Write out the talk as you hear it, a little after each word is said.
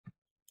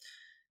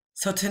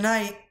So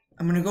tonight,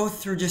 I'm going to go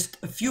through just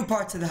a few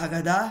parts of the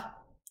Haggadah,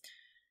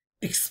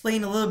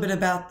 explain a little bit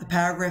about the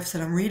paragraphs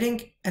that I'm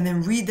reading, and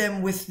then read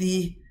them with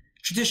the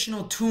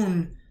traditional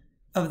tune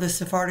of the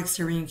Sephardic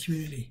Syrian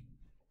community.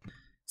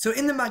 So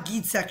in the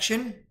Magid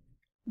section,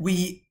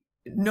 we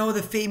know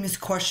the famous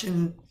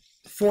question,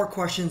 4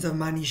 questions of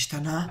Ma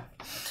Nishtana.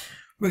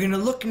 We're going to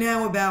look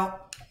now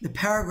about the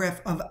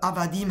paragraph of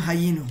Avadim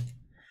Hayinu.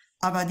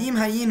 Avadim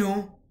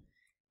Hayinu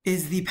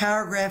is the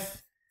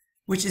paragraph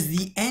which is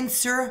the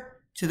answer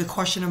to the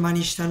question of Ma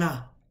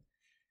Nishtana.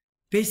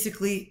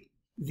 Basically,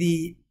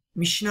 the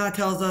Mishnah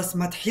tells us,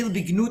 Mathil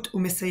bignut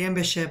umesayem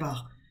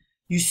b'shebach.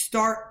 You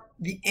start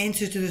the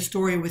answer to the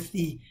story with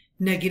the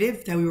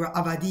negative, that we were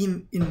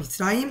Avadim in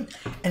Mitzrayim,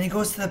 and it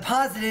goes to the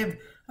positive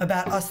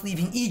about us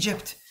leaving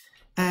Egypt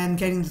and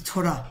getting the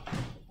Torah.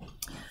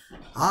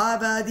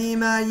 Avadim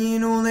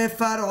hayinu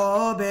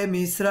lefar'o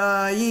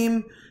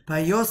b'Mitzrayim,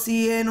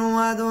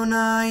 ויוציאנו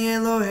אדוני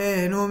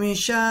אלוהינו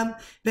משם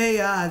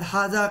ביד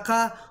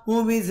חזקה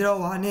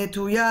ובזרוע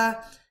נטויה,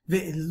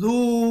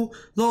 ואילו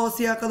לא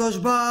הוציא הקדוש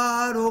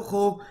ברוך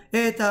הוא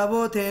את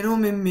אבותינו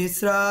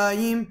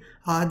ממצרים,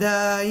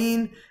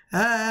 עדיין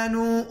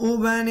אנו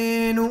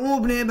ובנינו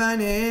ובני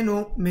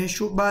בנינו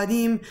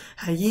משועבדים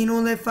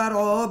היינו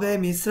לפרעה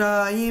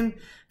במצרים,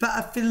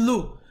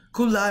 ואפילו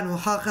כולנו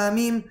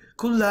חכמים,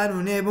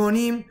 כולנו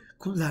נבונים,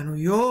 כולנו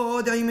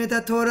יודעים את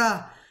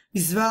התורה.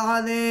 מצווה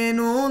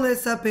עלינו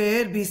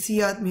לספר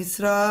ביציאת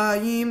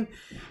מצרים,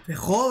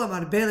 וכל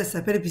המרבה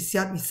לספר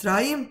ביציאת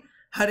מצרים,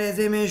 הרי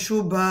זה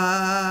משובח.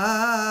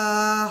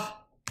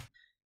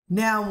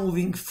 Now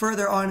moving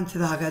further on into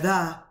the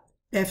Haggadah,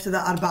 after the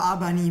Arba'a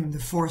Banim, the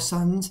 4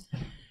 sons,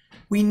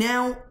 we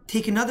now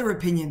take another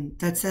opinion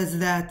that says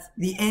that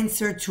the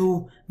answer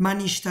to Ma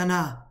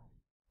Nishtana,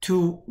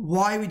 to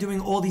why we're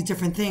doing all these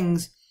different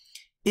things,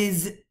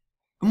 is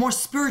a more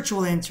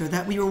spiritual answer,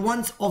 that we were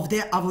once of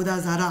their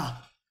Avodah Zarah.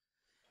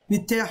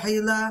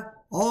 מתחילה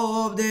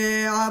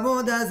עובדי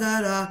עבודה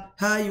זרה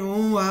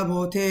היו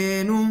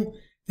אבותינו,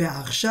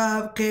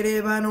 ועכשיו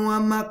קרבנו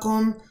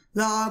המקום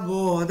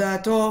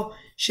לעבודתו,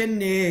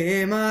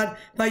 שנאמר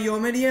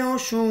ויאמר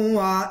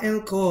יהושע אל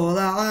כל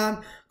העם,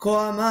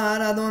 כה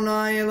אמר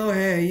אדוני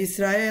אלוהי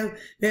ישראל,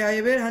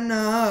 בעבר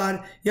הנהר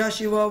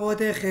ישיבו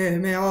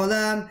אבותיכם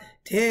מעולם,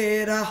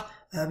 תרח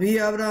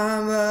אבי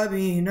אברהם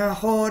ואבי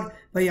נחור,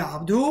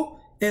 ויעבדו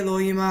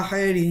אלוהים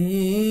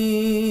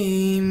אחרים.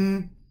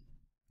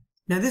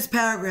 Now this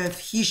paragraph,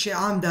 Hi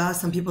She'amda,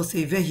 some people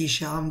say Vehi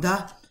She'amda,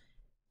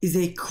 is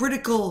a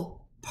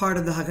critical part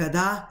of the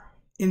Haggadah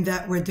in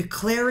that we're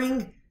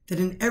declaring that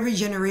in every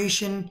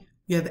generation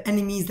we have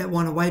enemies that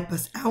want to wipe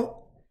us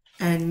out,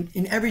 and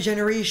in every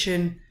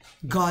generation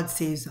God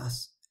saves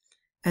us.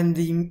 And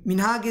the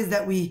minhag is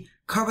that we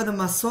cover the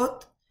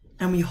masot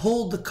and we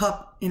hold the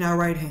cup in our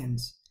right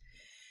hands.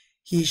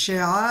 Hi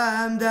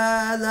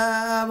she'amda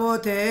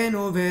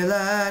לאבותינו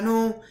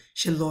ולנו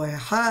שלא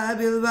אחד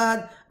בלבד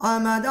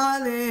עמד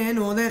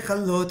עלינו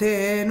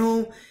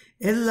לכלותנו,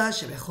 אלא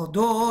שבכל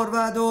דור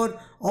ודור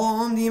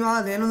עומדים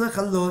עלינו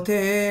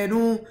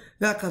לכלותנו,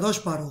 והקדוש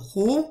ברוך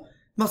הוא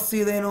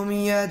מצילנו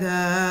מידם.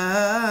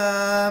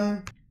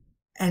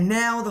 And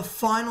now the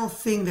final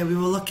thing that we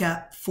will look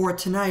at for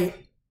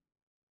tonight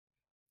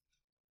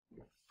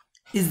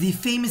is the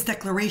famous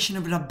declaration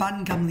of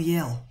Rabban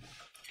Gamliel,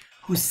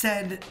 who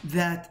said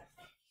that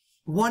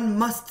one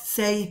must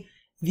say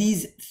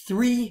these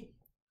 3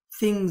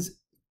 things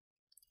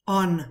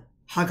on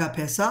Hagah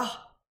Pesach,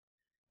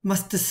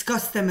 must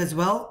discuss them as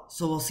well.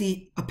 So we'll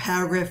see a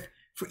paragraph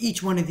for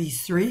each one of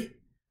these 3,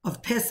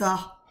 of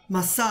Pesach,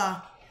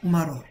 Masa,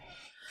 Umaror.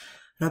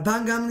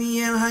 Rabban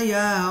Gamliel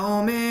haya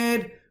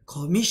omer,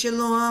 kol mi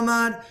shelo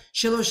amar,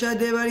 שלושה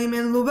דברים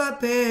אלו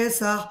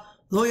בפסח,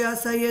 לא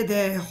יעשה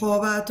ידי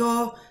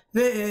חובתו,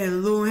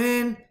 ואלו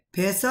הן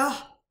פסח,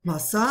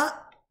 Masa,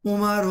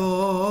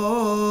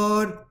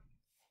 Umaror.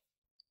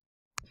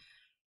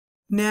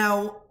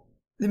 Now,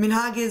 the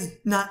minhag is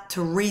not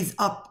to raise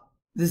up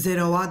the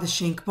zerah, the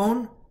shank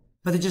bone,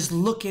 but to just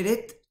look at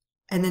it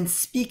and then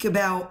speak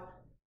about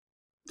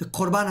the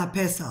Korban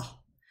HaPesach.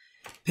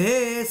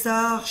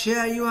 Pesach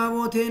שהיו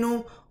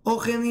אבותינו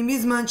אוכלים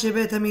בזמן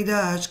שבית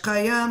המקדש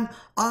קיים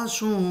על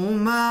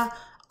שום מה?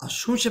 על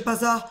שום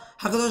שפסח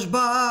הקדוש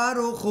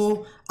ברוך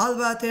הוא על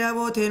בתי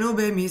אבותינו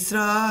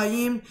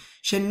במצרים,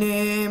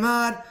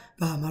 שנאמר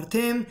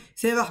ואמרתם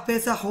זבח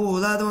פסח הוא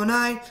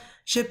לאדוני,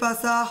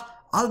 שפסח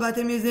על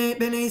בתי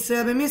בני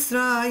ישראל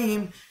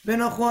במצרים,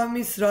 ונוכו על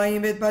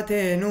מצרים ואת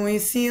בתינו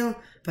הציל,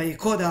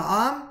 ויקוד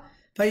העם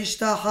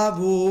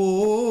וישתחוו.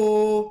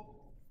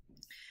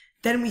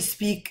 Then we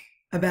speak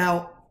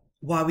about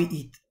why we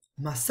eat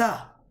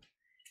Masa.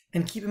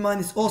 And keep in mind,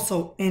 this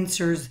also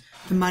answers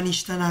the Ma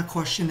Nishtana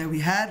question that we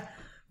had.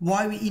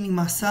 Why are we eating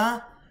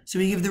Masa? So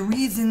we give the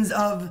reasons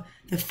of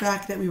the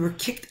fact that we were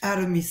kicked out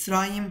of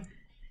Mitzrayim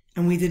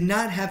and we did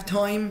not have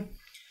time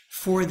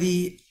for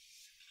the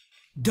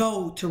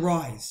dough to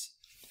rise.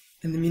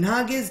 And the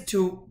minhag is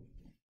to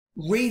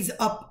raise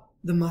up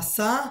the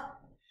Masa,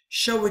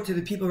 show it to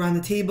the people around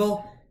the table,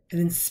 and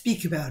then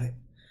speak about it.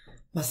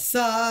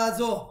 מסע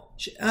זו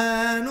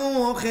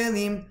שאנו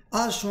אוכלים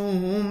על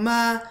שום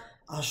מה?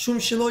 על שום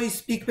שלא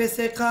הספיק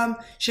פסחם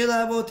של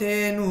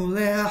אבותינו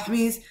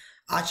להחמיס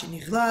עד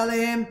שנכלה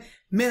עליהם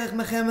מלך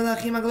מלכי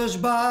המלכים הקדוש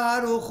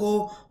ברוך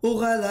הוא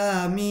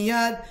וגלה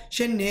מיד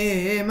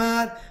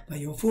שנאמר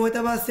ויופו את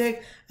הבשק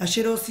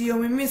אשר הוציאו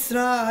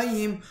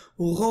ממצרים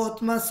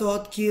ורות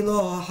מסות כי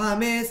לא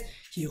חמס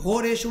כי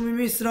חורשו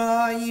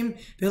ממצרים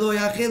ולא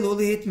יכלו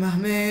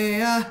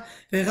להתמהמה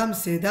וגם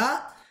סדה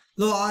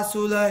לא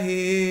עשו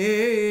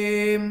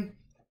להם.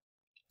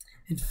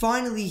 And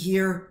finally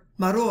here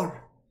maror,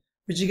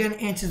 which again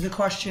answers the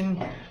question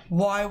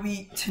why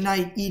we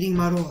tonight eating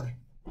maror.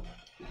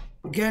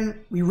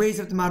 Again, we raise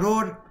up the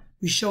maror,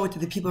 we show it to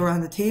the people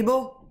around the table,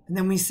 and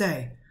then we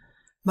say,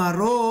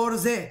 maror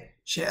ze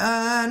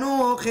she'anu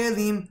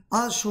ochelim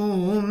al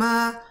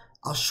shuma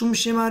al shum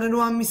shemaranu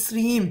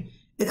hamisriyim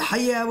et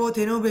haye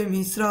avotenu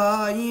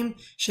b'misrayim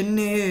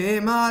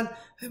shene'emar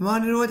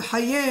v'maranu et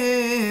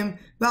hayem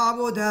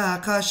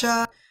ba'avoda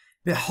kasha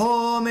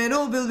בחומר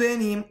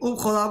ובלבנים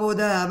ובכל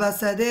עבודה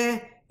בשדה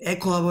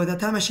וכל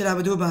עבודתם אשר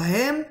עבדו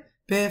בהם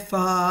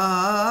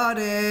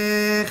בפרך.